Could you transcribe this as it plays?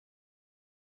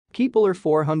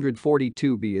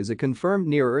Kepler-442b is a confirmed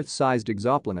near-Earth-sized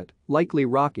exoplanet, likely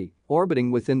rocky,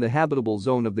 orbiting within the habitable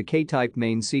zone of the K-type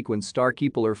main sequence star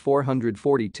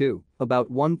Kepler-442, about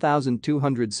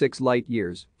 1,206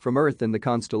 light-years from Earth in the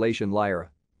constellation Lyra.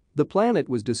 The planet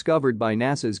was discovered by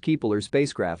NASA's Kepler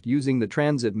spacecraft using the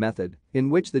transit method, in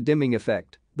which the dimming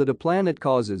effect that a planet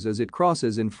causes as it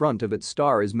crosses in front of its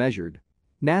star is measured.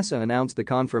 NASA announced the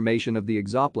confirmation of the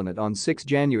exoplanet on 6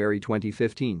 January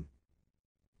 2015.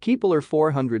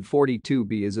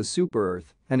 Kepler-442b is a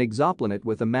super-Earth, an exoplanet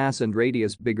with a mass and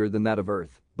radius bigger than that of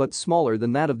Earth, but smaller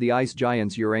than that of the ice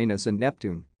giants Uranus and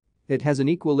Neptune. It has an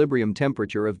equilibrium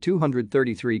temperature of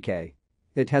 233 K.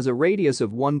 It has a radius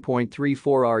of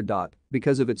 1.34 r.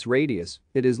 Because of its radius,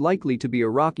 it is likely to be a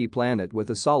rocky planet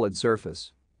with a solid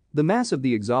surface. The mass of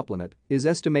the exoplanet is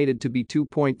estimated to be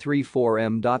 2.34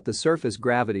 m. The surface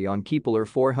gravity on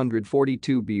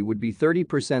Kepler-442b would be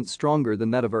 30% stronger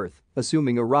than that of Earth,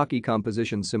 assuming a rocky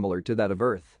composition similar to that of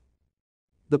Earth.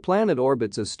 The planet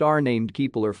orbits a star named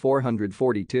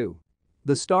Kepler-442.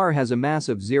 The star has a mass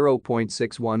of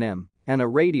 0.61 m and a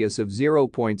radius of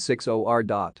 0.60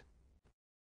 r.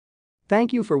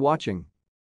 Thank you for watching.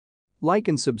 Like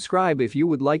and subscribe if you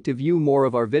would like to view more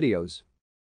of our videos.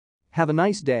 Have a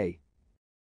nice day.